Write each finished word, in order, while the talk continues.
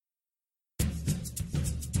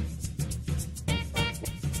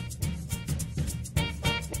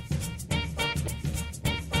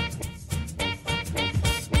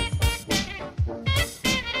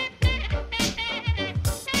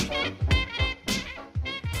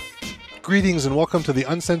Greetings and welcome to the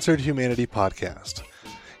Uncensored Humanity Podcast.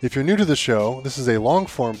 If you're new to the show, this is a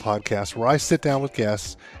long-form podcast where I sit down with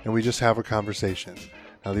guests and we just have a conversation.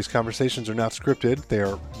 Now, these conversations are not scripted. They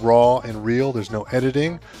are raw and real. There's no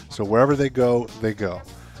editing, so wherever they go, they go.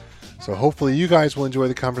 So hopefully you guys will enjoy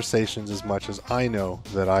the conversations as much as I know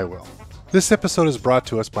that I will. This episode is brought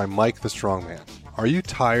to us by Mike the Strongman. Are you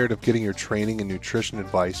tired of getting your training and nutrition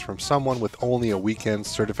advice from someone with only a weekend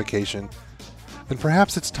certification? Then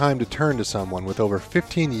perhaps it's time to turn to someone with over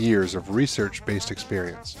 15 years of research-based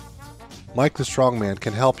experience. Mike the Strongman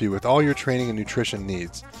can help you with all your training and nutrition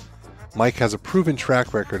needs. Mike has a proven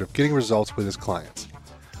track record of getting results with his clients.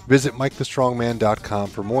 Visit MikeTheStrongman.com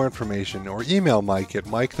for more information or email Mike at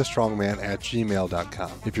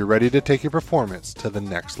MikeTheStrongman@gmail.com if you're ready to take your performance to the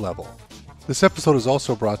next level. This episode is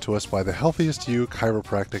also brought to us by the Healthiest You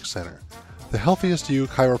Chiropractic Center. The Healthiest You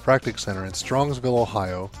Chiropractic Center in Strongsville,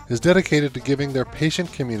 Ohio is dedicated to giving their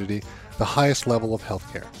patient community the highest level of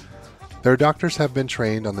healthcare. Their doctors have been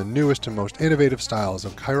trained on the newest and most innovative styles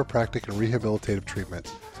of chiropractic and rehabilitative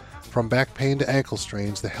treatments. From back pain to ankle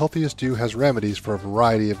strains, the Healthiest You has remedies for a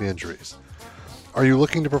variety of injuries. Are you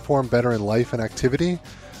looking to perform better in life and activity?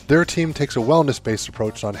 Their team takes a wellness-based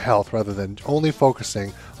approach on health rather than only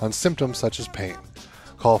focusing on symptoms such as pain.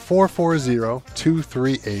 Call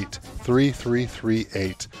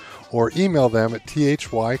 440-238-3338 or email them at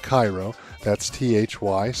thychiro, that's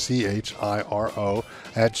thychiro,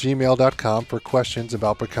 @gmail.com for questions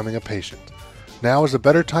about becoming a patient. Now is a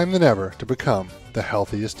better time than ever to become the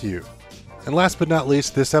healthiest you. And last but not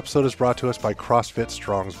least, this episode is brought to us by CrossFit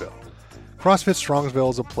Strongsville. CrossFit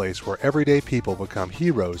Strongsville is a place where everyday people become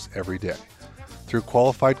heroes every day. Through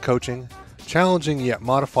qualified coaching, challenging yet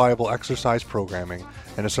modifiable exercise programming,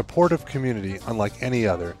 and a supportive community unlike any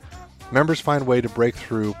other, members find a way to break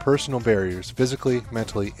through personal barriers physically,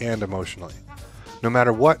 mentally, and emotionally. No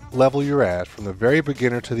matter what level you're at, from the very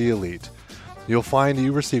beginner to the elite, you'll find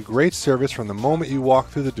you receive great service from the moment you walk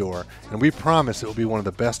through the door, and we promise it will be one of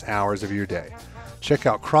the best hours of your day. Check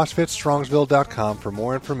out CrossFitStrongsville.com for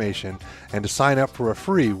more information and to sign up for a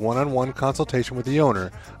free one-on-one consultation with the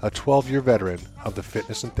owner, a 12-year veteran of the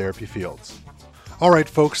fitness and therapy fields. All right,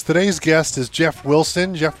 folks, today's guest is Jeff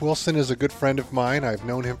Wilson. Jeff Wilson is a good friend of mine. I've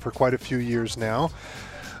known him for quite a few years now.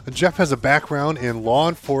 Jeff has a background in law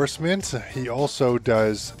enforcement. He also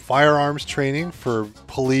does firearms training for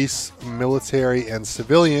police, military, and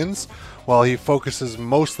civilians. While he focuses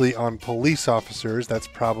mostly on police officers, that's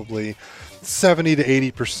probably 70 to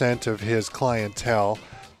 80% of his clientele.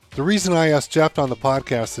 The reason I asked Jeff on the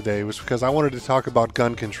podcast today was because I wanted to talk about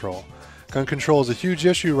gun control. Gun control is a huge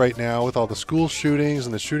issue right now with all the school shootings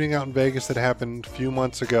and the shooting out in Vegas that happened a few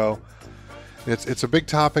months ago. It's a big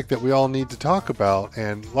topic that we all need to talk about,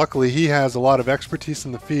 and luckily he has a lot of expertise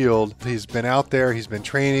in the field. He's been out there, he's been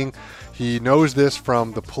training, he knows this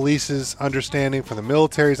from the police's understanding, from the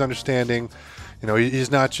military's understanding. You know,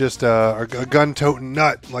 he's not just a gun-toting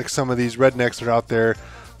nut like some of these rednecks that are out there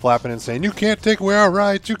flapping and saying, "You can't take away our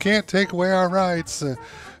rights, you can't take away our rights."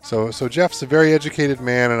 So Jeff's a very educated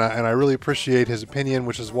man, and I really appreciate his opinion,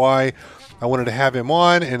 which is why I wanted to have him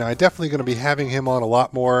on, and I'm definitely going to be having him on a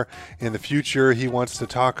lot more in the future. He wants to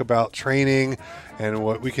talk about training and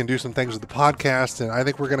what we can do some things with the podcast, and I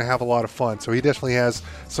think we're going to have a lot of fun. So he definitely has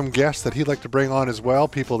some guests that he'd like to bring on as well,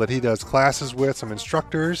 people that he does classes with, some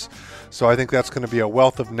instructors. So I think that's going to be a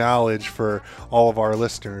wealth of knowledge for all of our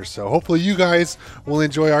listeners. So hopefully you guys will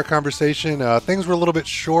enjoy our conversation. Things were a little bit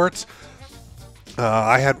short.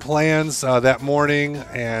 I had plans that morning,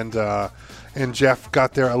 and Jeff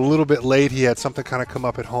got there a little bit late. He had something kind of come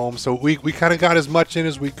up at home. So we kind of got as much in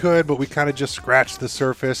as we could, but we kind of just scratched the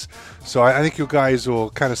surface. So I think you guys will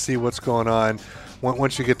kind of see what's going on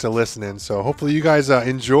once you get to listening. So hopefully you guys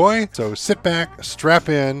enjoy. So sit back, strap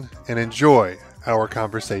in, and enjoy our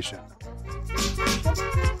conversation.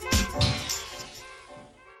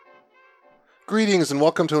 Greetings and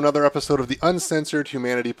welcome to another episode of the Uncensored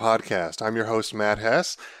Humanity Podcast. I'm your host, Matt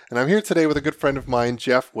Hess, and I'm here today with a good friend of mine,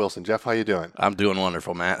 Jeff Wilson. Jeff, how you doing? I'm doing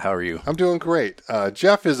wonderful, Matt. How are you? I'm doing great.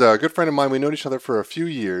 Jeff is a good friend of mine. We've known each other for a few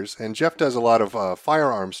years, and Jeff does a lot of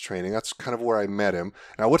firearms training. That's kind of where I met him.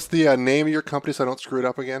 Now, what's the name of your company so I don't screw it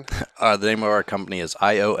up again? The name of our company is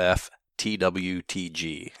IOF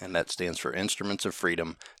TWTG, and that stands for Instruments of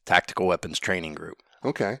Freedom Tactical Weapons Training Group.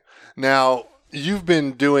 Okay. Now, you've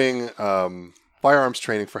been doing firearms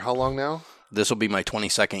training for how long now? This will be my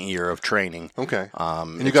 22nd year of training. Okay.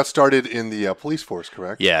 And you got started in the police force,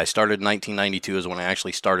 correct? Yeah, I started in 1992 is when I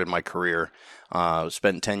actually started my career.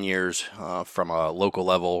 Spent 10 years from a local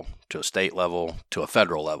level to a state level to a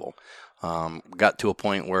federal level. Got to a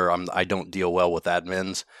point where I don't deal well with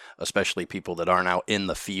admins, especially people that aren't out in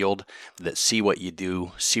the field, that see what you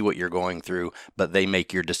do, see what you're going through, but they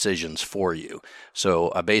make your decisions for you.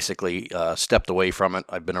 So I basically stepped away from it.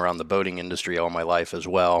 I've been around the boating industry all my life as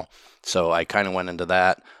well. So I kind of went into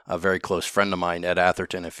that. A very close friend of mine, Ed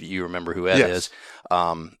Atherton, if you remember who Ed is,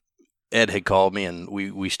 Ed had called me and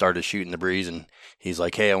we started shooting the breeze, and he's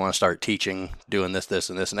like, hey, I want to start teaching, doing this, this,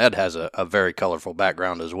 and this. And Ed has a very colorful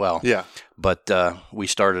background as well. Yeah. But we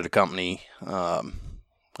started a company,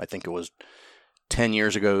 I think it was 10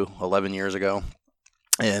 years ago, 11 years ago.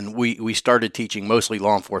 And we started teaching mostly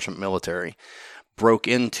law enforcement, military. Broke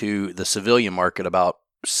into the civilian market about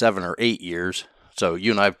 7 or 8 years. So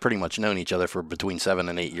you and I have pretty much known each other for between 7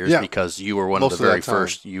 and 8 years, because you were one of the very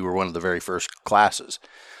first. You were one of the very first classes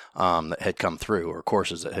that had come through, or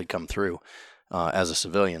courses that had come through as a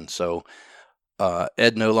civilian. So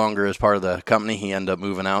Ed no longer is part of the company. He ended up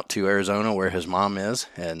moving out to Arizona, where his mom is,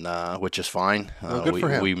 and which is fine. Good for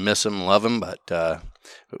him. We miss him, love him, but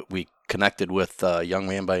we connected with a young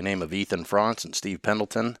man by the name of Ethan France and Steve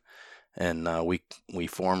Pendleton. And we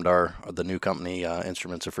formed the new company,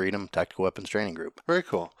 Instruments of Freedom Tactical Weapons Training Group. Very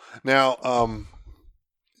cool. Now,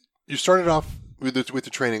 you started off with the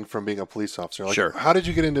training from being a police officer. Sure. How did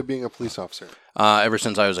you get into being a police officer? Ever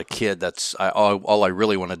since I was a kid, all I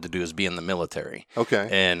really wanted to do is be in the military. Okay.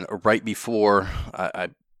 And right before,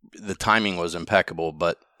 the timing was impeccable,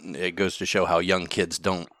 but it goes to show how young kids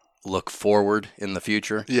don't look forward in the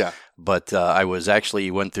future. Yeah. But I went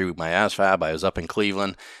through my ASVAB. I was up in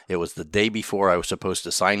Cleveland. It was the day before I was supposed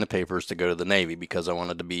to sign the papers to go to the Navy, because I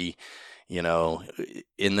wanted to be,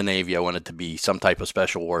 in the Navy. I wanted to be some type of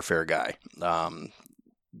special warfare guy.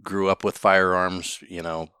 Grew up with firearms.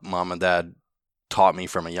 Mom and Dad taught me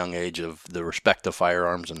from a young age of the respect of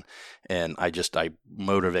firearms, and I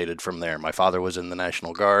motivated from there. My father was in the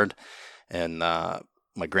National Guard, and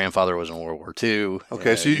my grandfather was in World War II.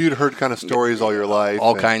 Okay, so you'd heard kind of stories all your life.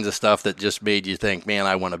 All kinds of stuff that just made you think, man,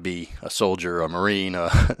 I want to be a soldier, a Marine,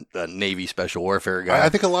 a Navy special warfare guy. I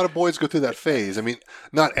think a lot of boys go through that phase. I mean,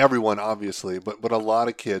 not everyone, obviously, but a lot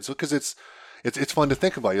of kids, because it's fun to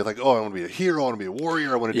think about. You're like, oh, I want to be a hero, I want to be a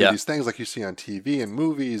warrior, I want to do these things like you see on TV and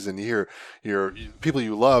movies, and you hear your people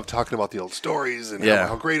you love talking about the old stories and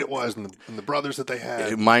how great it was, and the brothers that they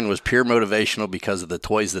had. Mine was pure motivational because of the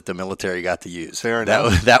toys that the military got to use. Fair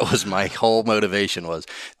enough. That was my whole motivation, was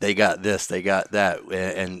they got this, they got that,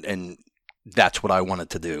 and that's what I wanted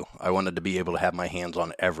to do. I wanted to be able to have my hands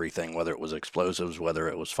on everything, whether it was explosives, whether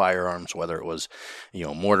it was firearms, whether it was,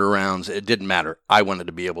 mortar rounds. It didn't matter. I wanted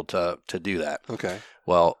to be able to do that. Okay.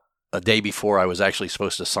 Well, a day before I was actually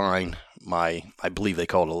supposed to sign I believe they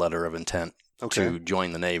called a letter of intent to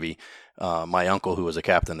join the Navy. My uncle, who was a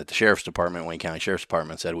captain at the Sheriff's Department, Wayne County Sheriff's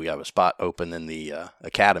Department, said, we have a spot open in the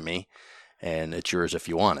academy, and it's yours if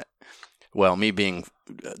you want it. Well, me being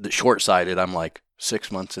short-sighted, I'm like,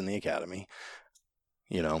 6 months in the academy,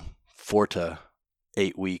 4 to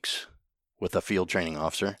 8 weeks with a field training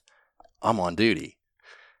officer. I'm on duty.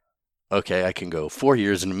 Okay, I can go 4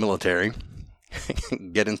 years in the military,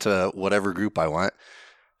 get into whatever group I want.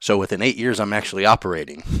 So within 8 years, I'm actually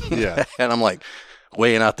operating. Yeah. And I'm like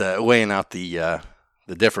weighing out the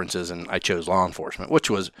differences, and I chose law enforcement, which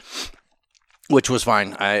was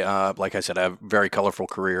fine. I, like I said, I have a very colorful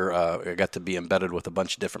career. I got to be embedded with a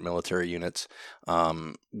bunch of different military units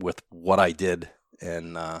with what I did,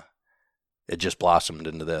 and it just blossomed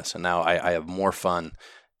into this. And now I have more fun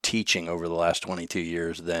teaching over the last 22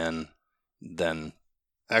 years than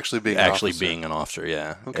actually being an officer.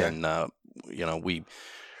 Yeah. Okay. And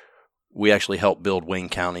we actually helped build Wayne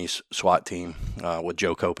County's SWAT team with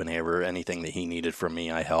Joe Copenhaver. Anything that he needed from me,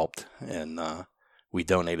 I helped, and we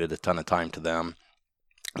donated a ton of time to them.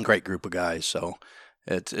 A great group of guys. So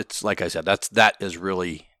it's like I said, that is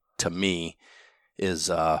really, to me, is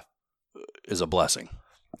a blessing.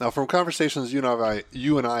 Now, from conversations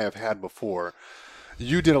you and I have had before,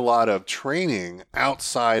 you did a lot of training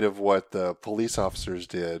outside of what the police officers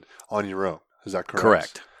did on your own. Is that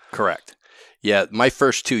correct? Correct. Yeah, my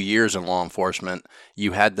first 2 years in law enforcement,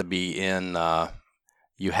 you had to be in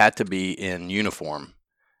uniform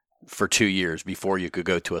for 2 years before you could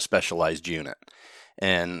go to a specialized unit.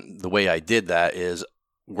 And the way I did that is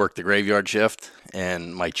work the graveyard shift,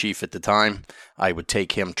 and my chief at the time, I would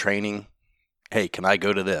take him training. Hey, can I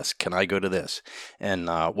go to this? Can I go to this? And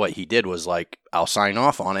what he did was like, I'll sign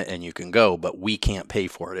off on it and you can go, but we can't pay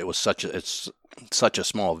for it. It was it's such a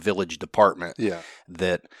small village department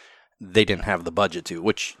that they didn't have the budget to,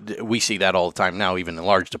 which we see that all the time now, even in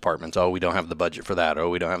large departments. Oh, we don't have the budget for that. Or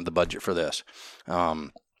we don't have the budget for this.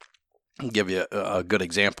 give you a good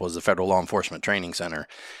example is the Federal Law Enforcement Training Center.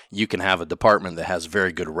 You can have a department that has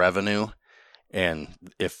very good revenue, and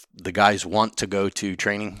if the guys want to go to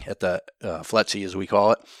training at the FLETC, as we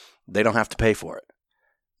call it, they don't have to pay for it.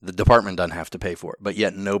 The department doesn't have to pay for it, but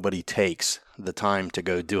yet nobody takes the time to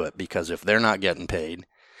go do it, because if they're not getting paid,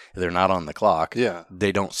 they're not on the clock. Yeah.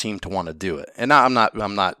 They don't seem to want to do it. And I'm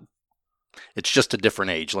not. It's just a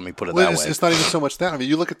different age. Let me put it that way. It's not even so much that. I mean,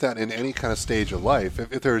 you look at that in any kind of stage of life.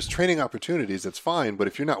 If there's training opportunities, that's fine. But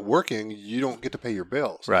if you're not working, you don't get to pay your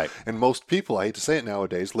bills. Right. And most people, I hate to say it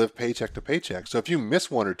nowadays, live paycheck to paycheck. So if you miss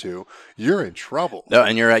one or two, you're in trouble. No,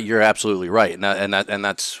 and you're absolutely right. And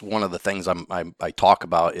that's one of the things I talk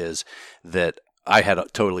about is that I had a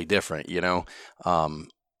totally different.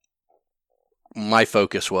 My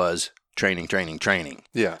focus was training.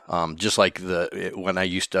 Yeah. Just like when I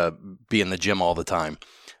used to be in the gym all the time,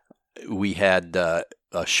 we had a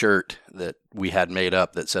shirt that we had made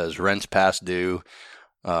up that says rent's past due,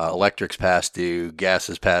 electric's past due, gas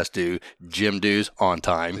is past due, gym dues on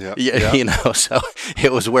time. Yeah. So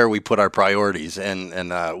it was where we put our priorities,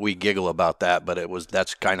 and we giggle about that, but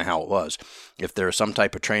that's kind of how it was. If there was some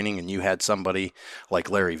type of training and you had somebody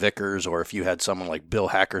like Larry Vickers, or if you had someone like Bill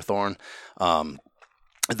Hackerthorne,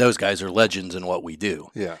 those guys are legends in what we do.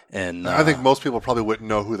 Yeah. And I think most people probably wouldn't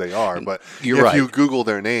know who they are, but if you Google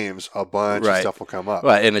their names, a bunch of stuff will come up.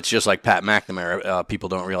 Right, and it's just like Pat McNamara. People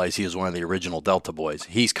don't realize he is one of the original Delta Boys.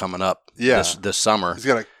 He's coming up this summer. He's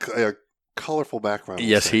got a colorful background.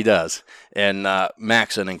 Yes, he does. And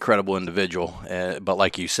Mac's an incredible individual. But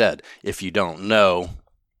like you said, if you don't know,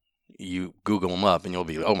 you Google him up and you'll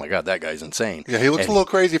be, oh my God, that guy's insane. Yeah, he looks a little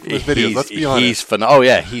crazy from his videos. Let's be honest.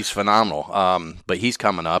 He's phenomenal. But he's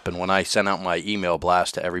coming up, and when I sent out my email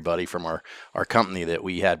blast to everybody from our company that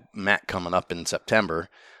we had Mac coming up in September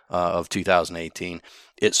of 2018,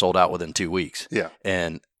 it sold out within 2 weeks. Yeah,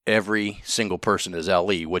 and every single person is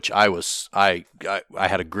LE, which I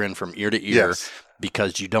had a grin from ear to ear,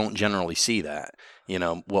 because you don't generally see that.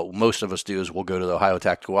 What most of us do is we'll go to the Ohio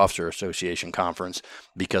Tactical Officer Association conference,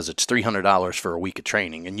 because it's $300 for a week of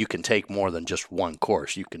training, and you can take more than just one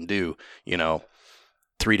course. You can do,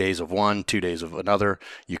 3 days of one, 2 days of another.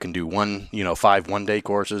 You can do 5 one-day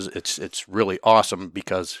courses. It's really awesome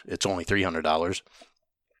because it's only $300.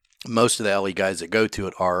 Most of the LE guys that go to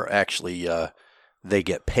it are actually they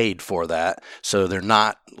get paid for that, so they're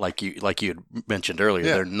not like you had mentioned earlier.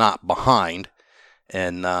 Yeah. They're not behind.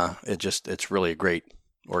 And it's really a great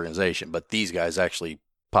organization. But these guys actually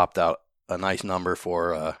popped out a nice number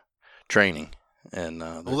for training. And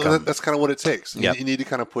that's kind of what it takes. Yep. You need to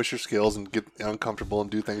kind of push your skills and get uncomfortable and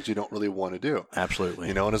do things you don't really want to do. Absolutely.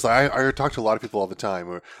 And as I talk to a lot of people all the time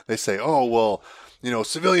where they say, oh, well,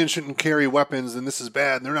 civilians shouldn't carry weapons and this is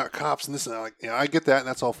bad and they're not cops and this and that. I get that, and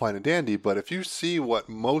that's all fine and dandy. But if you see what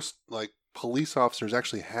most police officers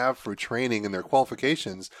actually have for training and their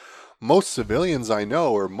qualifications, most civilians I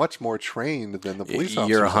know are much more trained than the police officers.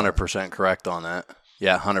 You're 100% correct on that.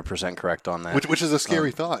 Yeah, 100% correct on that. Which is a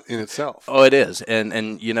scary thought in itself. Oh, it is. And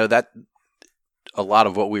that a lot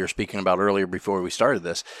of what we were speaking about earlier before we started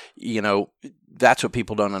this, that's what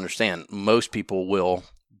people don't understand. Most people will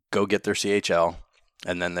go get their CHL,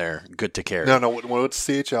 and then they're good to carry. No, what's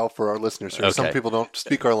CHL for our listeners? Okay. Some people don't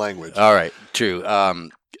speak our language. All right, true.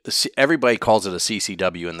 Everybody calls it a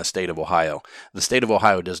CCW in the state of Ohio. The state of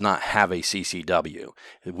Ohio does not have a CCW.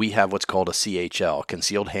 We have what's called a CHL,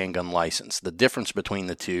 Concealed Handgun License. The difference between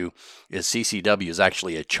the two is CCW is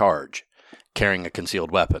actually a charge, carrying a concealed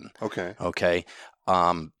weapon. Okay.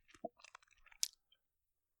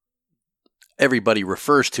 Everybody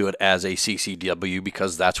refers to it as a CCW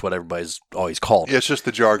because that's what everybody's always called it. Yeah, it's just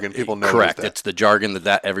the jargon. People know. Correct. It's the jargon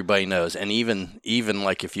that everybody knows. And even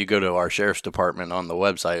like if you go to our sheriff's department on the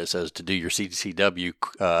website, it says to do your CCW,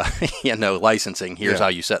 licensing. Here's how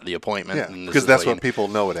you set the appointment. Yeah, because that's what people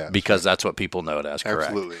know it as. Because that's what people know it as.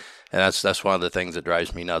 Correct. Absolutely. And that's one of the things that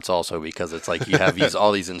drives me nuts also, because it's like you have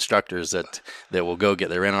all these instructors that will go get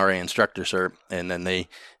their NRA instructor cert, and then they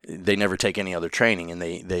never take any other training, and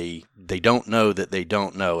they don't know that they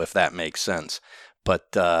don't know, if that makes sense.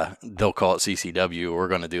 But they'll call it CCW. We're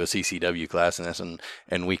going to do a CCW class in this,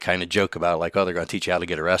 and we kind of joke about it, like, oh, they're going to teach you how to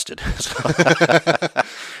get arrested.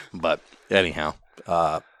 But anyhow.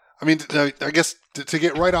 I guess to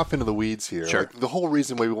get right off into the weeds here, sure. The whole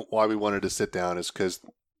reason why we wanted to sit down is because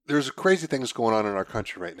there's crazy things going on in our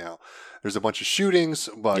country right now. There's a bunch of shootings,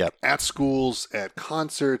 at schools, at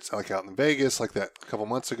concerts, like out in Vegas, like that a couple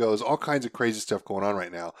months ago. There's all kinds of crazy stuff going on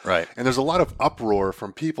right now. Right. And there's a lot of uproar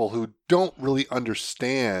from people who don't really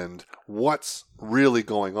understand what's really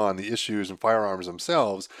going on, the issues and firearms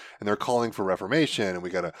themselves, and they're calling for reformation, and we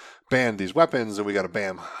got to ban these weapons, and we got to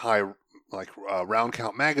ban high like round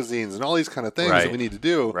count magazines and all these kind of things that we need to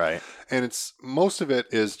do. Right. And most of it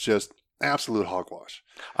is just absolute hogwash.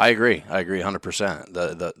 I agree 100%.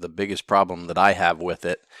 The biggest problem that I have with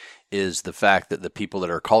it is the fact that the people that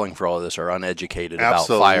are calling for all of this are uneducated about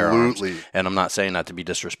firearms. And I'm not saying that to be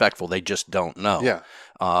disrespectful. They just don't know. Yeah.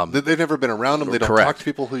 They've never been around them. They don't talk to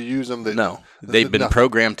people who use them. They've been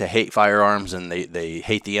programmed to hate firearms, and they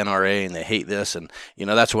hate the NRA, and they hate this. And,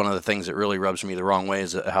 that's one of the things that really rubs me the wrong way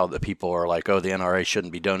is how the people are like, oh, the NRA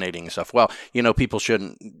shouldn't be donating and stuff. Well, people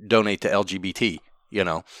shouldn't donate to LGBT,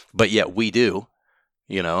 but yet we do.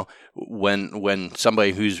 When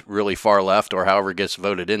somebody who's really far left or however gets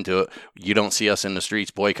voted into it, you don't see us in the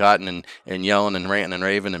streets boycotting and yelling and ranting and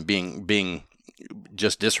raving and being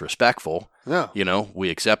just disrespectful. Yeah. We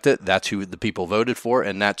accept it. That's who the people voted for,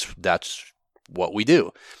 and that's what we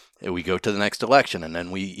do. We go to the next election, and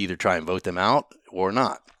then we either try and vote them out or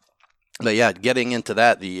not. But yeah, getting into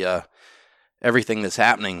that, the everything that's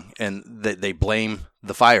happening, and they blame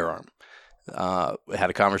the firearm. I had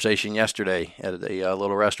a conversation yesterday at a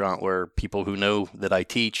little restaurant where people who know that I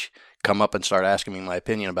teach come up and start asking me my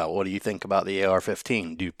opinion about what do you think about the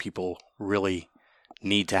AR-15? Do people really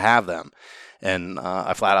need to have them? And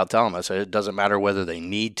I flat out tell them, I said, it doesn't matter whether they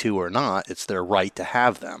need to or not. It's their right to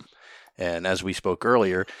have them. And as we spoke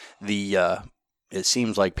earlier, it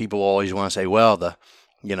seems like people always want to say, well,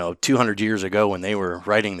 200 years ago when they were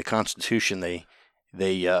writing the Constitution, they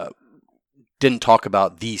didn't talk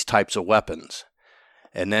about these types of weapons.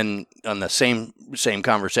 And then on the same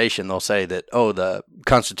conversation, they'll say that, oh, the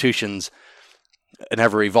Constitution's an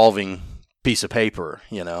ever-evolving piece of paper,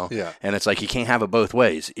 Yeah. And it's like you can't have it both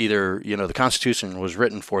ways. Either, the Constitution was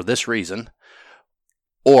written for this reason,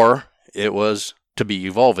 or it was to be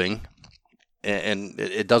evolving, and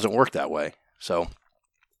it doesn't work that way. So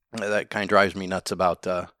that kind of drives me nuts about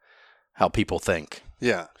how people think.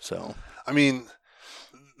 Yeah. So, I mean,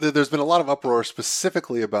 there's been a lot of uproar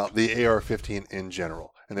specifically about the AR-15 in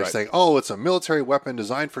general. And they're saying, oh, it's a military weapon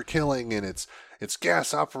designed for killing, and it's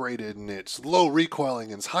gas operated, and it's low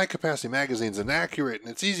recoiling, and it's high capacity magazines, and accurate, and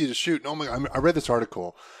it's easy to shoot. And oh my God, I read this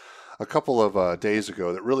article a couple of days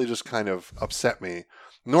ago that really just kind of upset me.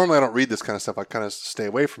 Normally, I don't read this kind of stuff. I kind of stay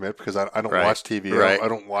away from it because I don't watch TV. I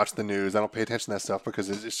don't watch the news. I don't pay attention to that stuff because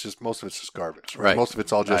it's just, most of it's just garbage. Right? Most of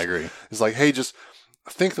it's all just, I agree. It's like, hey, just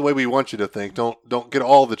think the way we want you to think. Don't get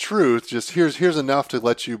all the truth. Just here's enough to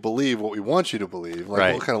let you believe what we want you to believe.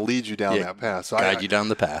 Like we'll kind of lead you down that path. So guide you down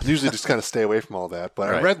the path. Usually just kind of stay away from all that. But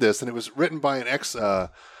I read this, and it was written by an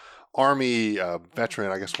ex-Army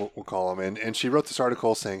veteran, I guess we'll call him. And she wrote this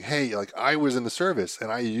article saying, hey, like I was in the service,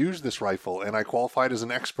 and I used this rifle, and I qualified as an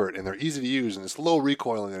expert, and they're easy to use, and it's low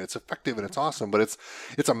recoiling, and it's effective, and it's awesome. But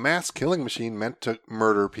it's a mass killing machine meant to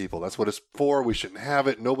murder people. That's what it's for. We shouldn't have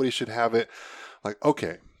it. Nobody should have it. Like,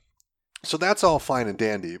 okay, so that's all fine and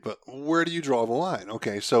dandy, but where do you draw the line?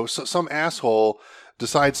 Okay, so some asshole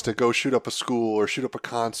decides to go shoot up a school or shoot up a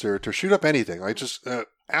concert or shoot up anything, like just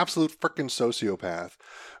absolute freaking sociopath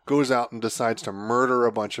goes out and decides to murder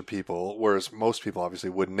a bunch of people, whereas most people obviously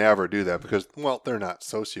would never do that because, well, they're not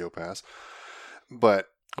sociopaths. But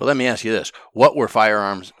well, let me ask you this. What were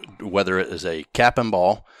firearms, whether it is a cap and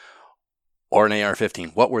ball or an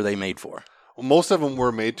AR-15, what were they made for? Most of them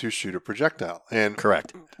were made to shoot a projectile. And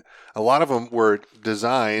correct. A lot of them were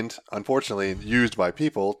designed, unfortunately, used by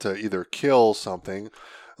people to either kill something,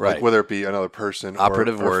 like whether it be another person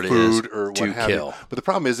Operative or word food is or what to have kill. you. But the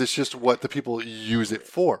problem is it's just what the people use it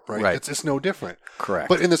for, right? It's no different. Correct.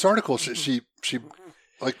 But in this article, she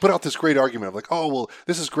like put out this great argument of like, oh, well,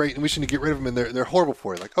 this is great and we should get rid of them and they're horrible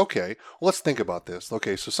for you. Like, okay, well, let's think about this.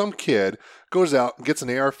 Okay, so some kid goes out and gets an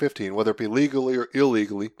AR-15, whether it be legally or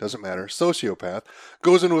illegally, doesn't matter, sociopath,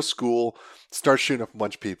 goes into a school, starts shooting up a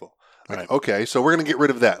bunch of people. Like, okay, so we're going to get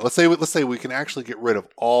rid of that. Let's say we can actually get rid of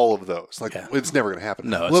all of those. Like, it's never going to happen.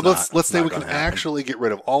 No, it's not. Let's say we can actually get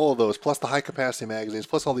rid of all of those, plus the high capacity magazines,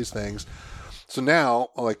 plus all these things. So now,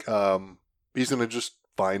 like, he's going to just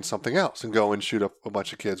find something else and go and shoot up a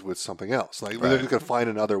bunch of kids with something else. Like they're just going to find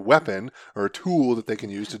another weapon or a tool that they can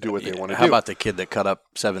use to do what they want to do. How about the kid that cut up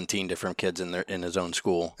 17 different kids in his own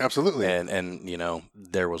school? Absolutely. And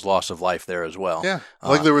there was loss of life there as well. Yeah.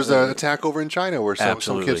 Like there was an attack over in China where some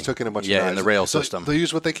kids took in a bunch of knives. in the rail system. They'll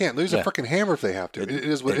use what they can. They'll use a freaking hammer if they have to.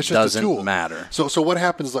 It's just doesn't a tool. matter. So what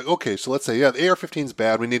happens is like, okay, so let's say, the AR-15 is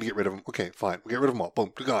bad. We need to get rid of them. Okay, fine. We'll get rid of them all.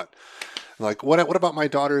 Boom, gone. Like, what about my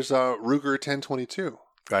daughter's Ruger 1022?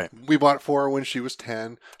 Right. We bought it for her when she was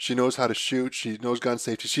 10. She knows how to shoot. She knows gun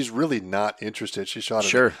safety. She's really not interested. She shot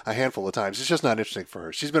it a handful of times. It's just not interesting for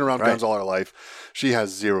her. She's been around guns all her life. She has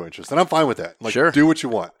zero interest. And I'm fine with that. Like, do what you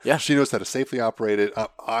want. Yeah. She knows how to safely operate it.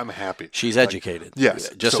 I'm happy. She's educated. Yes.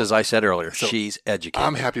 Just as I said earlier, she's educated.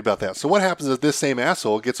 I'm happy about that. So what happens is this same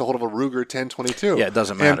asshole gets a hold of a Ruger 1022. Yeah, it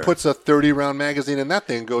doesn't matter. And puts a 30-round magazine in that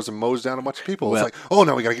thing and goes and mows down a bunch of people. It's like, oh,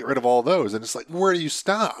 no, we got to get rid of all those. And it's like, where do you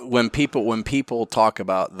stop? When people talk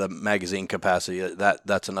about the magazine capacity,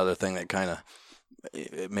 that's another thing that kind of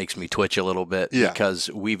it makes me twitch a little bit,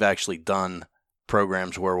 because we've actually done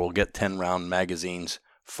programs where we'll get 10-round magazines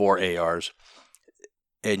for ARs,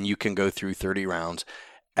 and you can go through 30 rounds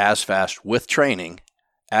as fast with training,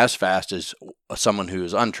 as fast as someone who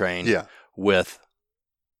is untrained with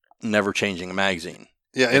never changing a magazine.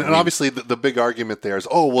 Yeah, and obviously the big argument there is,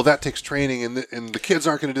 oh, well, that takes training, and the kids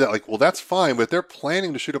aren't going to do that. Like, well, that's fine, but if they're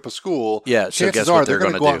planning to shoot up a school, so chances are they're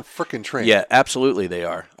going to go out and frickin' train. Yeah, absolutely they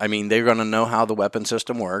are. I mean, they're going to know how the weapon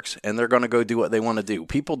system works, and they're going to go do what they want to do.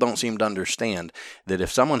 People don't seem to understand that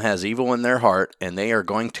if someone has evil in their heart and they are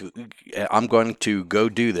going to, I'm going to go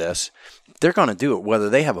do this, they're going to do it whether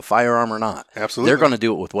they have a firearm or not. Absolutely. They're going to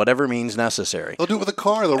do it with whatever means necessary. They'll do it with a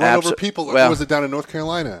car. They'll run over people. Well, was it down in North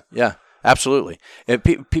Carolina? Yeah. Absolutely.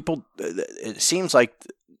 People, it seems like,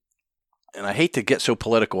 and I hate to get so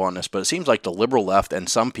political on this, but it seems like the liberal left and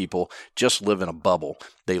some people just live in a bubble.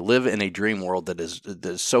 They live in a dream world that is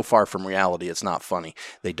so far from reality, it's not funny.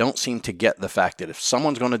 They don't seem to get the fact that if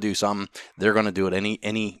someone's going to do something, they're going to do it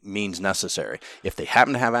any means necessary. If they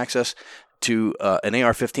happen to have access to an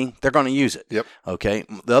AR-15, they're going to use it. Yep. Okay.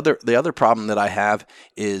 The other problem that I have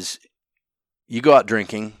is you go out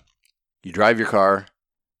drinking, you drive your car,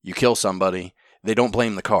 you kill somebody, they don't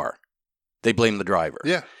blame the car. They blame the driver.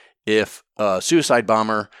 Yeah. If a suicide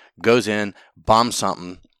bomber goes in, bombs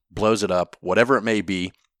something, blows it up, whatever it may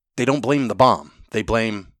be, they don't blame the bomb. They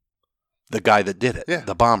blame the guy that did it,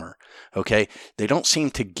 the bomber. Okay? They don't seem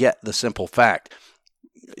to get the simple fact.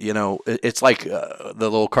 You know, it's like the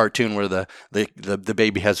little cartoon where the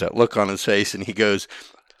baby has that look on his face and he goes,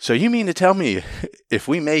 so you mean to tell me if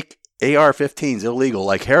we make AR-15s illegal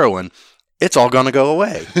like heroin, it's all going to go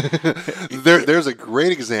away. There's a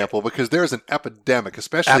great example because there's an epidemic,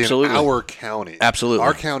 especially in our county. Absolutely.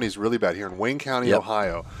 Our county is really bad here in Wayne County,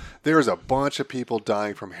 Ohio. There's a bunch of people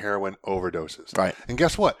dying from heroin overdoses. Right. And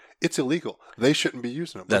guess what? It's illegal. They shouldn't be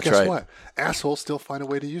using them. But guess what? Assholes still find a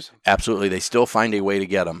way to use them. Absolutely. They still find a way to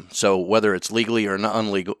get them. So whether it's legally or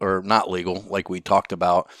not legal, like we talked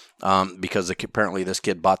about, because apparently this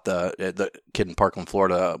kid bought the kid in Parkland,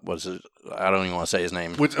 Florida, I don't even want to say his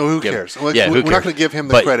name. Who cares? Who we're cares? not going to give him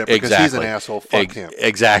the credit because he's an asshole. Fuck him.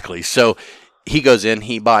 Exactly. So he goes in,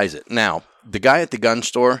 he buys it. Now, the guy at the gun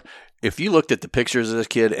store, if you looked at the pictures of this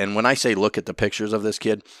kid, and when I say look at the pictures of this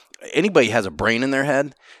kid, anybody has a brain in their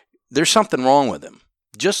head, there's something wrong with him.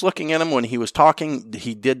 Just looking at him when he was talking,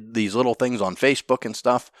 he did these little things on Facebook and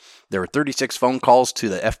stuff. There were 36 phone calls to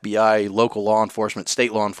the FBI, local law enforcement,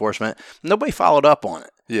 state law enforcement. Nobody followed up on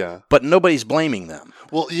it. Yeah. But nobody's blaming them.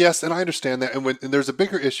 Well, yes, and I understand that. And there's a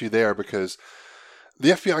bigger issue there because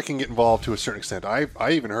the FBI can get involved to a certain extent. I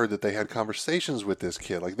even heard that they had conversations with this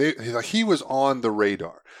kid. Like he was on the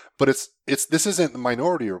radar. But this isn't the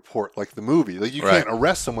Minority Report like the movie. Like you can't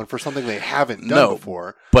arrest someone for something they haven't done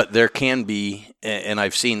before. But there can be, and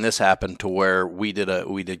I've seen this happen to where we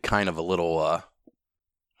did kind of a little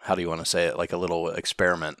how do you want to say it? Like a little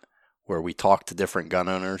experiment where we talked to different gun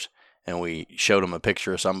owners and we showed them a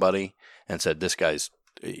picture of somebody and said,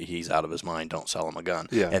 he's out of his mind. Don't sell him a gun.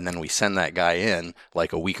 Yeah. And then we send that guy in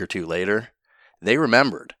like a week or two later. They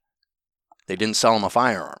remembered. They didn't sell him a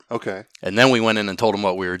firearm. Okay. And then we went in and told them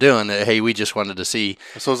what we were doing. Hey, we just wanted to see.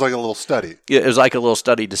 So it was like a little study. It was like a little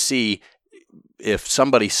study to see if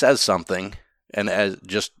somebody says something, and as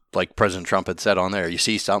just like President Trump had said on there, you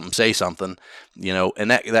see something, say something,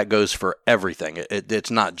 and that goes for everything.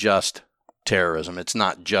 It's not just terrorism. It's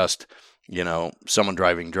not just, someone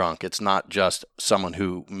driving drunk. It's not just someone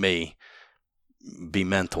who may be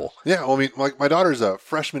mental. Yeah, well, I mean, my daughter's a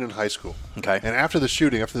freshman in high school. Okay. And after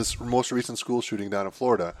this most recent school shooting down in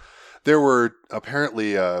Florida, there were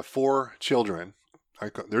apparently 4 children.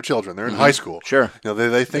 They're children. They're in high school. Sure.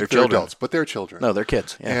 They think they're adults, but they're children. No, they're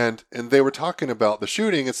kids. Yeah. And they were talking about the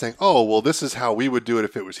shooting and saying, oh, well, this is how we would do it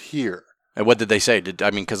if it was here. And what did they say?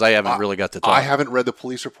 Because I haven't really got to talk. I haven't read the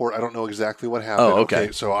police report. I don't know exactly what happened. Oh, okay.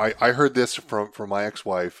 So I heard this from my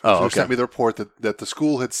ex-wife. Who sent me the report that the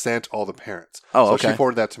school had sent all the parents. Oh, so she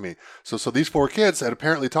forwarded that to me. So these 4 kids had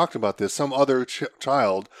apparently talked about this. Some other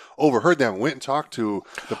child overheard them, went and talked to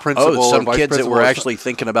the principal. Oh, some or vice kids principal that were actually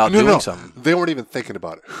thinking about doing something. They weren't even thinking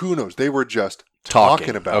about it. Who knows? They were just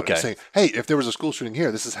talking about okay. it, saying, hey, if there was a school shooting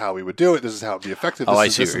here, this is how we would do it. This is how it would be effective. I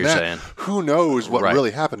This see is what and you're that. saying. Who knows what Right.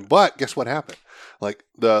 really happened? But guess what happened? Like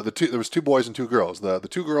there was 2 boys and 2 girls. The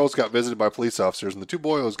 2 girls got visited by police officers, and the 2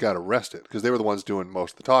 boys got arrested because they were the ones doing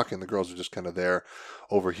most of the talking. The girls were just kind of there,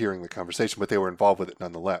 overhearing the conversation, but they were involved with it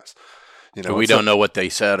nonetheless. You know, So we don't know what they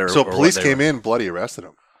said, or so or police what they came were. in, bloody arrested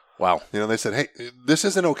them. Wow. You know, they said, "Hey, this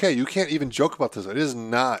isn't okay. You can't even joke about this. It is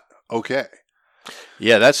not okay."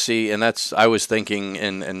 Yeah, I was thinking,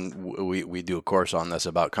 and we do a course on this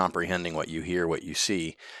about comprehending what you hear, what you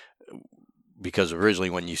see. Because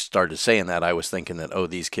originally when you started saying that, I was thinking that,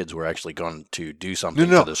 these kids were actually going to do something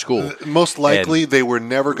to the school. Most likely, they were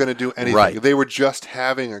never going to do anything. Right. They were just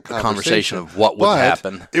having a conversation of what would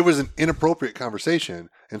happen. It was an inappropriate conversation,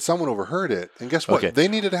 and someone overheard it. And guess what? Okay. They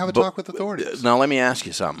needed to have a talk with authorities. Now, let me ask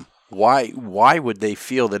you something. Why would they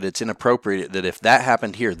feel that it's inappropriate that if that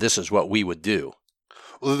happened here, this is what we would do?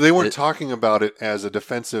 Well, they weren't talking about it as a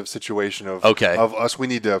defensive situation of us. We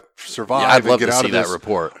need to survive I'd love and get to out see of this. that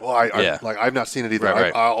report. Well, I've not seen it either.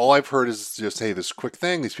 Right. All I've heard is just, hey, this quick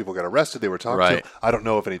thing. These people got arrested. They were talking to. I don't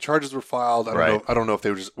know if any charges were filed. I don't know if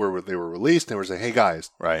they were released. They were saying, hey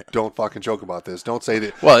guys, don't fucking joke about this. Don't say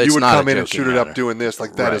that you would come in and shoot it up doing this.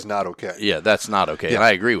 Like that is not okay. Yeah, that's not okay. Yeah. And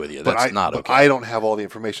I agree with you. That's not okay. But I don't have all the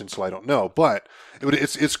information, so I don't know. But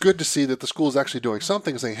it's good to see that the school is actually doing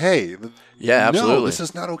something, saying, hey, absolutely. No, this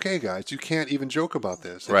is not okay, guys. You can't even joke about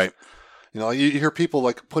this. Right. You know, you hear people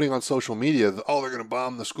like putting on social media, they're going to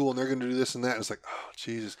bomb the school and they're going to do this and that. And it's like, oh,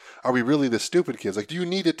 Jesus, are we really the stupid kids? Like, do you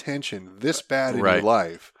need attention this bad in your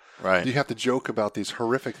life? Right. Do you have to joke about these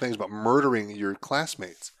horrific things about murdering your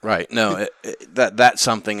classmates? Right. No, that's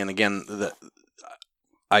something. And again,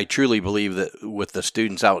 I truly believe that with the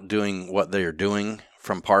students out doing what they're doing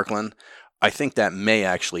from Parkland, I think that may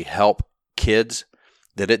actually help kids.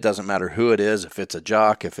 That it doesn't matter who it is, if it's a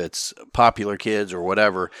jock, if it's popular kids or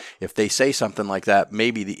whatever, if they say something like that,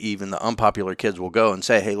 maybe even the unpopular kids will go and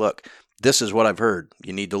say, hey, look, this is what I've heard.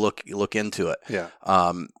 You need to look into it. Yeah.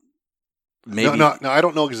 Maybe. No, I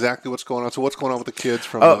don't know exactly what's going on. So what's going on with the kids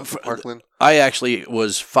from Parkland? I actually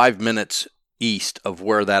was 5 minutes east of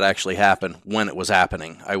where that actually happened when it was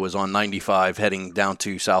happening. I was on 95 heading down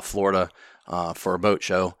to South Florida for a boat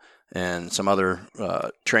show and some other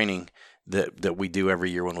training that we do every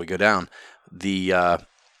year when we go down. The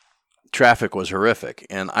traffic was horrific,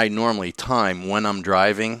 and I normally time when I'm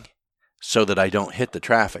driving so that I don't hit the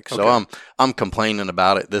traffic. So I'm complaining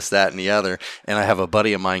about it, this, that, and the other, and I have a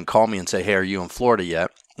buddy of mine call me and say, hey, are you in Florida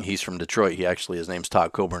yet? He's from Detroit. His name's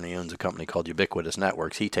Todd Coburn. He owns a company called Ubiquitous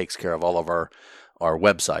Networks. He takes care of all of our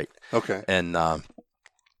website. Okay. And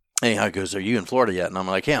anyhow, he goes, are you in Florida yet? And I'm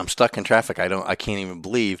like, yeah, I'm stuck in traffic. I can't even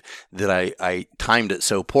believe that I timed it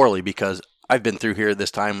so poorly because I've been through here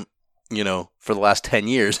this time, for the last 10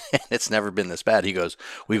 years, and it's never been this bad. He goes,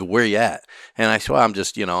 where you at? And I said, well, I'm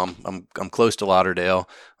just, I'm close to Lauderdale.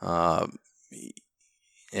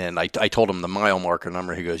 And I told him the mile marker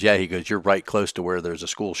number. He goes, you're right close to where there's a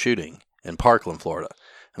school shooting in Parkland, Florida.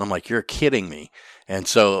 And I'm like, you're kidding me. And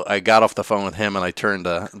so I got off the phone with him and I turned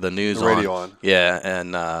the news the radio on. Yeah.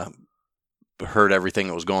 And heard everything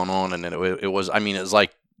that was going on. And it was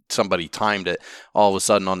like somebody timed it. All of a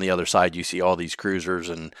sudden on the other side, you see all these cruisers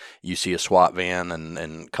and you see a SWAT van and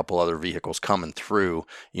a couple other vehicles coming through,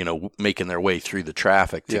 making their way through the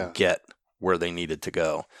traffic to get where they needed to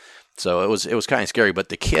go. So it was kind of scary. But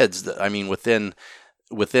the kids,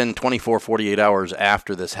 within 24, 48 hours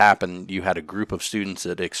after this happened, you had a group of students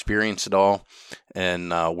that experienced it all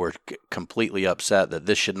and were completely upset that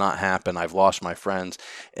this should not happen. I've lost my friends.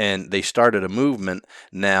 And they started a movement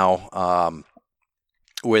now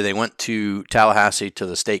where they went to Tallahassee, to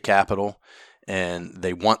the state capitol, and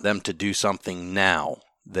they want them to do something now.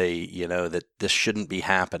 They, that this shouldn't be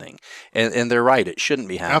happening. And they're right. It shouldn't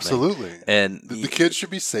be happening. Absolutely. And the kids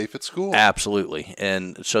should be safe at school. Absolutely.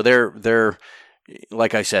 And so they're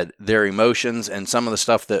like I said, their emotions and some of the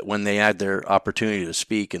stuff that when they had their opportunity to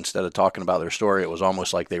speak, instead of talking about their story, it was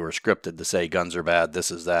almost like they were scripted to say guns are bad,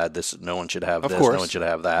 this is that, no one should have this, no one should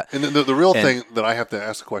have that. And the real thing that I have to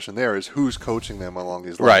ask the question there is who's coaching them along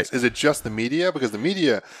these lines? Right. Is it just the media? Because the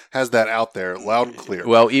media has that out there loud and clear.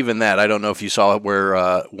 Well, even that, I don't know if you saw it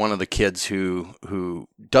where one of the kids who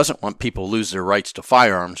doesn't want people to lose their rights to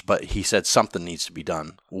firearms, but he said something needs to be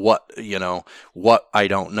done. What I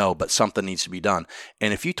don't know, but something needs to be done.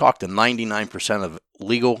 And if you talk to 99% of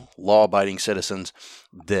legal, law-abiding citizens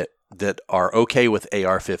that are okay with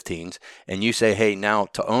AR-15s, and you say, hey, now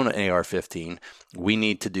to own an AR-15, we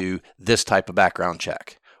need to do this type of background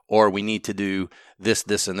check, or we need to do this,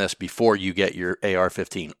 this, and this before you get your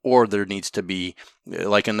AR-15, or there needs to be,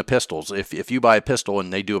 like in the pistols, if you buy a pistol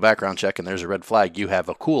and they do a background check and there's a red flag, you have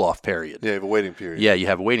a cool-off period. Yeah, you have a waiting period. Yeah, you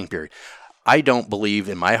have a waiting period. I don't believe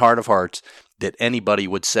in my heart of hearts that anybody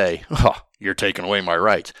would say, oh, you're taking away my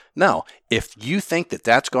rights. No, if you think that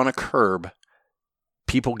that's going to curb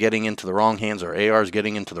people getting into the wrong hands or ARs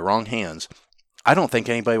getting into the wrong hands, I don't think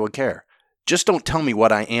anybody would care. Just don't tell me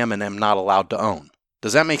what I am and am not allowed to own.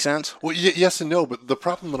 Does that make sense? Well, yes and no, but the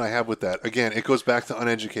problem that I have with that, again, it goes back to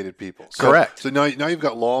uneducated people. Correct. So now you've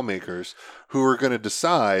got lawmakers who are going to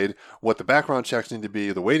decide what the background checks need to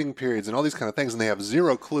be, the waiting periods, and all these kind of things, and they have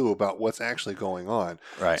zero clue about what's actually going on.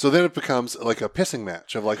 Right. So then it becomes like a pissing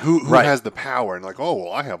match of like who right. has the power, and like, oh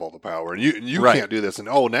well, I have all the power, and you right. can't do this, and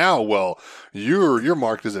oh now, well, you're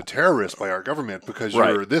marked as a terrorist by our government because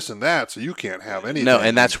right. you're this and that, so you can't have anything. No,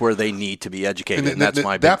 and that's where they need to be educated, and that's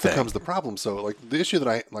my big that thing. becomes the problem. So like the issue that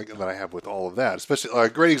I have with all of that, especially a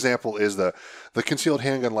great example is the concealed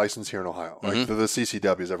handgun license here in Ohio, like the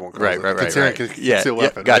CCWs, everyone calls it. Right. Concealed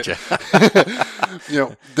weapon. Gotcha.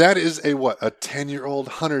 Right? That is a 10-year-old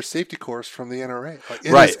hunter safety course from the NRA. Like,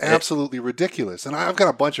 it is absolutely ridiculous. And I've got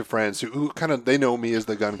a bunch of friends who kind of, they know me as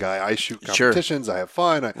the gun guy. I shoot competitions. Sure. I have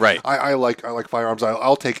fun. I like firearms.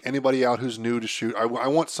 I'll take anybody out who's new to shoot. I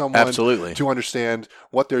want someone to understand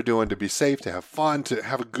what they're doing, to be safe, to have fun, to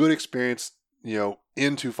have a good experience,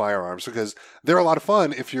 into firearms, because they're a lot of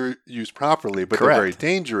fun if you're used properly, but they're very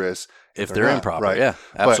dangerous if they're not, improper. Right? Yeah,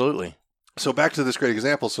 absolutely. So back to this great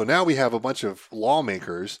example. So now we have a bunch of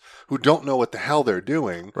lawmakers who don't know what the hell they're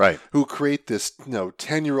doing, right? Who create this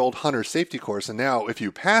 10-year-old hunter safety course, and now if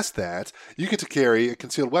you pass that, you get to carry a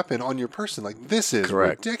concealed weapon on your person. Like, this is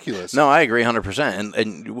ridiculous. No, I agree 100%.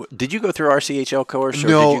 And did you go through our CHL course? Or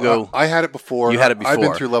no, did you go? I had it before. You had it before. I've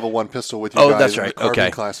been through level 1 pistol with you guys. Oh, that's right. Okay.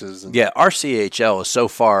 Classes. Yeah, our CHL is so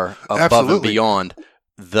far above and beyond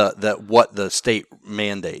what the state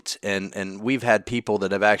mandates, and we've had people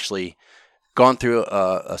that have actually gone through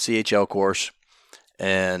a CHL course,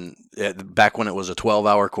 and back when it was a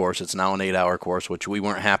 12-hour course, it's now an 8-hour course, which we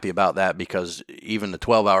weren't happy about that, because even the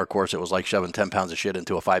 12-hour course, it was like shoving 10 pounds of shit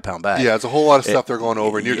into a 5-pound bag. Yeah, it's a whole lot of stuff they're going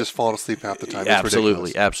over, and you're just falling asleep half the time. It's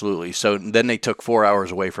ridiculous. Absolutely. So then they took 4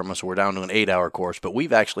 hours away from us, so we're down to an 8-hour course, but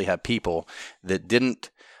we've actually had people that didn't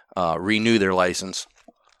renew their license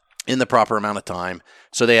in the proper amount of time,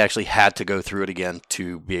 so they actually had to go through it again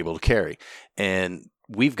to be able to carry. And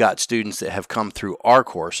we've got students that have come through our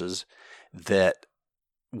courses that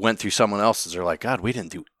went through someone else's. They're like, God, we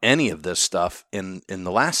didn't do any of this stuff in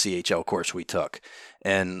the last CHL course we took.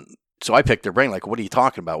 And so I picked their brain, like, what are you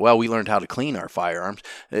talking about? Well, we learned how to clean our firearms.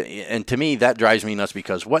 And to me, that drives me nuts,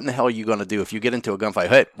 because what in the hell are you going to do if you get into a gunfight?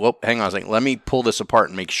 Hey, well, hang on a second. Let me pull this apart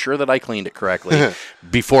and make sure that I cleaned it correctly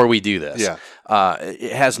before we do this. Yeah.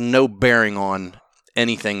 It has no bearing on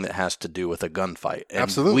anything that has to do with a gunfight. And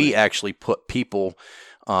absolutely. We actually put people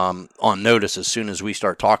on notice as soon as we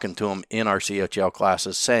start talking to them in our CHL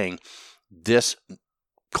classes, saying this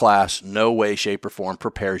class, no way, shape, or form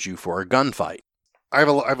prepares you for a gunfight. I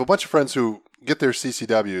have a bunch of friends who get their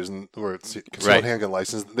CCWs or concealed handgun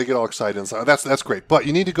license. They get all excited and say, that's great. But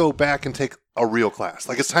you need to go back and take a real class.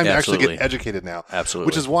 Like, it's time to actually get educated now. Absolutely.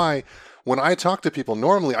 Which is why when I talk to people,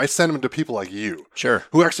 normally I send them to people like you. Sure.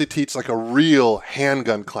 Who actually teach like a real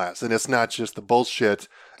handgun class. And it's not just the bullshit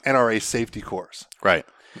NRA safety course. Right.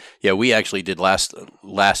 Yeah, we actually did last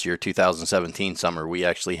year, 2017 summer, we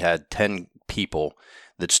actually had 10 people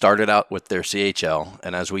that started out with their CHL,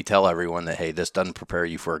 and as we tell everyone that, hey, this doesn't prepare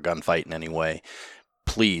you for a gunfight in any way,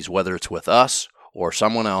 please, whether it's with us or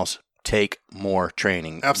someone else, take more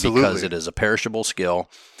training. Absolutely. Because it is a perishable skill,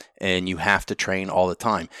 and you have to train all the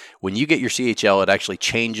time. When you get your CHL, it actually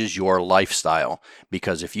changes your lifestyle,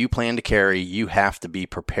 because if you plan to carry, you have to be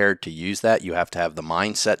prepared to use that. You have to have the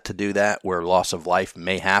mindset to do that, where loss of life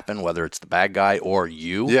may happen, whether it's the bad guy or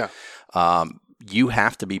you. Yeah. You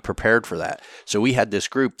have to be prepared for that. So we had this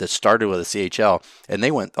group that started with a CHL, and they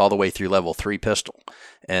went all the way through level 3 pistol.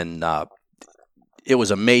 And it was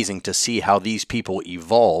amazing to see how these people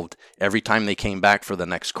evolved every time they came back for the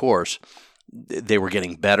next course. They were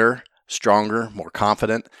getting better, stronger, more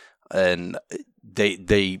confident, and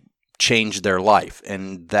they changed their life.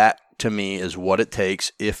 And that, to me, is what it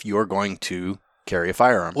takes if you're going to carry a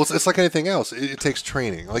firearm. Well, it's like anything else. It takes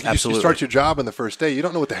training. Like, you start your job on the first day, you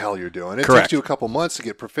don't know what the hell you're doing. It takes you a couple months to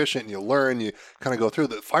get proficient, and you learn, you kind of go through.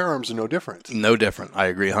 The firearms are no different. No different. I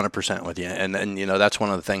agree 100% with you. And that's one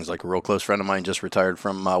of the things, like a real close friend of mine just retired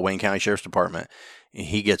from Wayne County Sheriff's Department.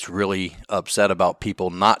 He gets really upset about people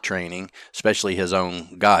not training, especially his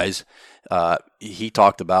own guys. He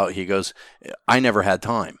talked about, he goes, I never had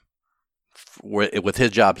time. with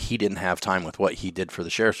his job, he didn't have time with what he did for the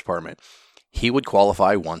sheriff's department. He would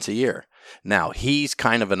qualify once a year. Now, he's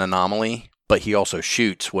kind of an anomaly, but he also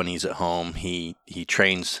shoots when he's at home. He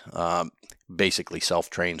trains, basically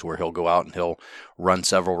self-trains, where he'll go out and he'll run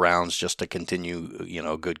several rounds just to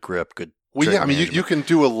continue, good grip, good. Well, yeah, I mean, you can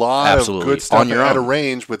do a lot of good stuff at a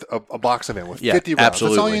range with a box event with 50 rounds.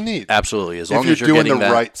 Absolutely. That's all you need. Absolutely, as long as you're doing the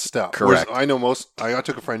right stuff. Correct. Whereas I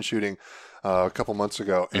took a friend shooting a couple months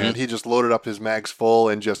ago, and he just loaded up his mags full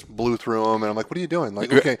and just blew through them. And I'm like, "What are you doing?"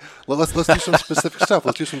 Like, okay, let's do some specific stuff.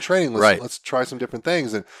 Let's do some training. Let's try some different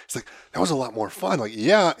things. And it's like, that was a lot more fun. Like,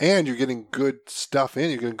 yeah, and you're getting good stuff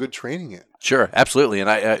in. You're getting good training in. Sure, absolutely. And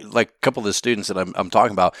I like a couple of the students that I'm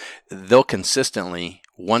talking about, they'll consistently,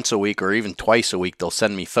 once a week or even twice a week, they'll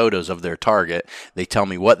send me photos of their target. They tell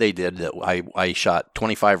me what they did. That I shot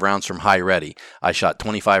 25 rounds from high ready. I shot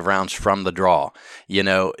 25 rounds from the draw.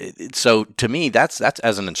 So to me, that's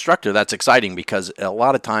as an instructor, that's exciting, because a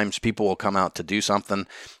lot of times people will come out to do something.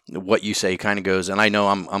 What you say kind of goes, and I know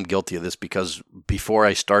I'm guilty of this, because before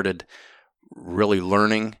I started really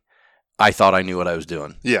learning, I thought I knew what I was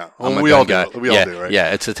doing. Yeah, we all do. We all do, right?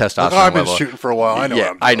 Yeah, it's a testosterone level. I've been shooting for a while. I know what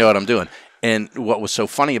I'm doing. I know what I'm doing. And what was so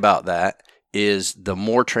funny about that is the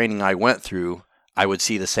more training I went through, I would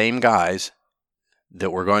see the same guys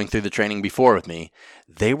that were going through the training before with me.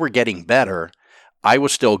 They were getting better. I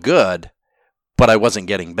was still good, but I wasn't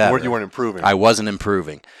getting better. You weren't improving. I wasn't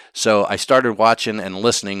improving. So I started watching and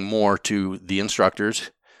listening more to the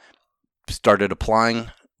instructors, started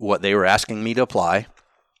applying what they were asking me to apply.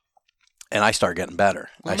 And I start getting better.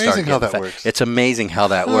 Amazing how that works. It's amazing how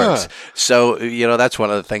that works. So, that's one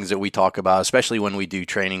of the things that we talk about, especially when we do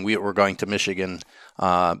training. We're going to Michigan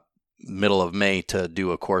middle of May to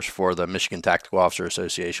do a course for the Michigan Tactical Officer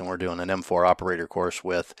Association. We're doing an M4 operator course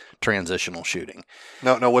with transitional shooting.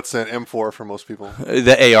 Now, what's an M4 for most people?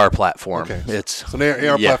 The AR platform. Okay. It's an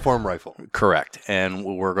AR platform rifle. Correct. And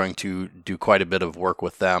we're going to do quite a bit of work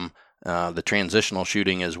with them. The transitional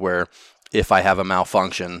shooting is where if I have a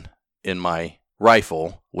malfunction in my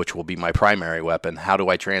rifle, which will be my primary weapon, how do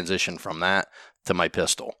I transition from that to my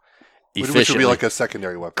pistol? Which would be like a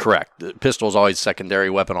secondary weapon. Correct. The pistol is always a secondary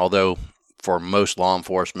weapon, although for most law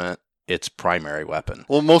enforcement, it's primary weapon.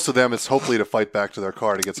 Well, most of them, it's hopefully to fight back to their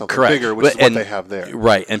car to get something bigger, which is what they have there.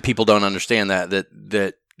 Right, and people don't understand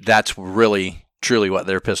that's really, truly what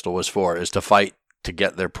their pistol was for, is to fight to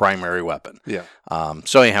get their primary weapon. Yeah.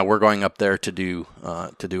 So anyhow, we're going up there to do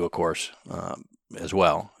a course as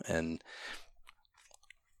well, and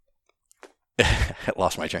I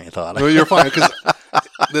lost my train of thought. No, you're fine, because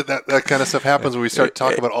that kind of stuff happens when we start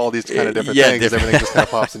talking about all these kind of different things. Everything just kind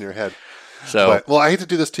of pops in your head. So, I hate to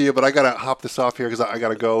do this to you, but I got to hop this off here because I got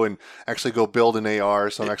to go and actually go build an AR,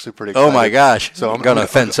 so I'm actually pretty excited. Oh my gosh. So I'm going to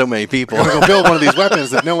offend so many people. I'm going to go build one of these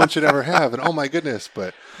weapons that no one should ever have, and oh my goodness.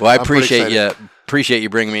 But I appreciate you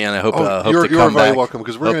bringing me in. I hope you're to come back. You're very welcome,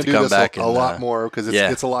 because we're going to do this a lot more, because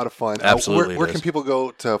it's a lot of fun. Absolutely. Where can people go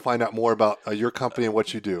to find out more about your company and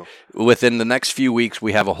what you do? Within the next few weeks,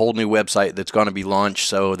 we have a whole new website that's going to be launched,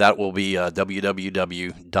 so that will be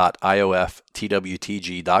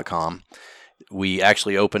www.ioftwtg.com. We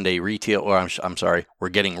actually opened a retail, we're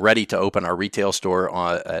getting ready to open our retail store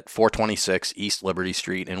at 426 East Liberty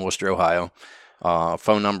Street in Worcester, Ohio.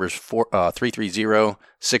 Phone number is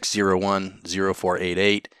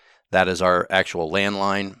 330-601-0488. That is our actual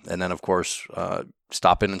landline. And then, of course,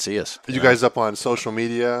 stop in and see us. Are you guys up on social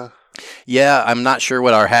media? Yeah, I'm not sure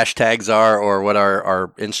what our hashtags are or what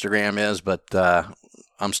our Instagram is, but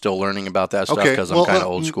I'm still learning about that stuff because I'm kind of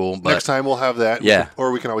old school. But next time we'll have that. Yeah.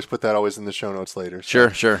 Or we can always put that in the show notes later. So.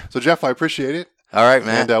 Sure. So, Jeff, I appreciate it. All right,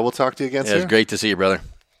 man. And we'll talk to you again soon. It's great to see you, brother.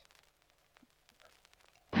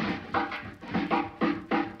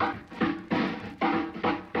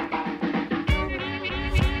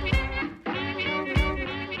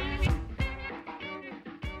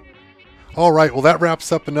 All right, well, that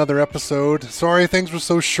wraps up another episode. Sorry things were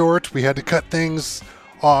so short. We had to cut things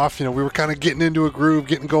off. We were kind of getting into a groove,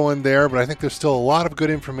 getting going there, but I think there's still a lot of good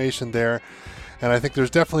information there, and I think there's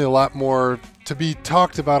definitely a lot more to be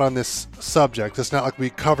talked about on this subject. It's not like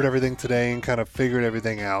we covered everything today and kind of figured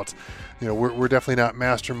everything out. We're definitely not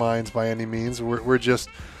masterminds by any means. We're just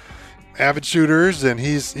avid shooters, and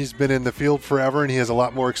he's been in the field forever, and he has a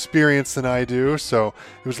lot more experience than I do, so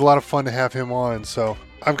it was a lot of fun to have him on. So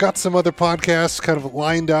I've got some other podcasts kind of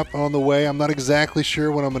lined up on the way. I'm not exactly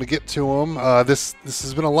sure when I'm going to get to them. This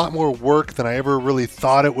has been a lot more work than I ever really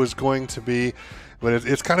thought it was going to be, but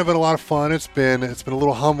it's kind of been a lot of fun. It's been a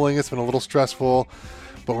little humbling. It's been a little stressful,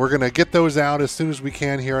 But we're going to get those out as soon as we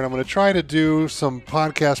can here, and I'm going to try to do some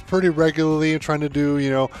podcasts pretty regularly. I'm trying to do,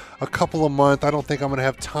 a couple a month. I don't think I'm going to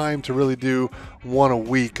have time to really do one a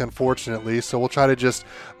week, unfortunately. So we'll try to just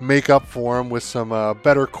make up for them with some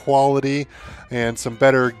better quality and some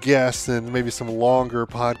better guests and maybe some longer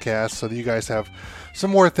podcasts so that you guys have some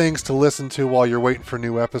more things to listen to while you're waiting for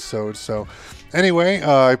new episodes. So anyway,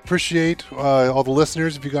 I appreciate all the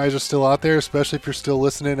listeners, if you guys are still out there, especially if you're still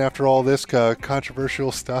listening after all this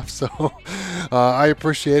controversial stuff. So I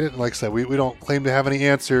appreciate it. And like I said, we don't claim to have any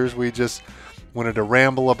answers. We just wanted to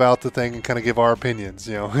ramble about the thing and kind of give our opinions.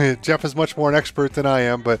 Jeff is much more an expert than I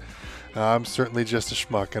am, but I'm certainly just a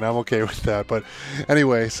schmuck, and I'm okay with that. But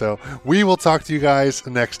anyway, so we will talk to you guys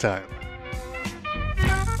next time.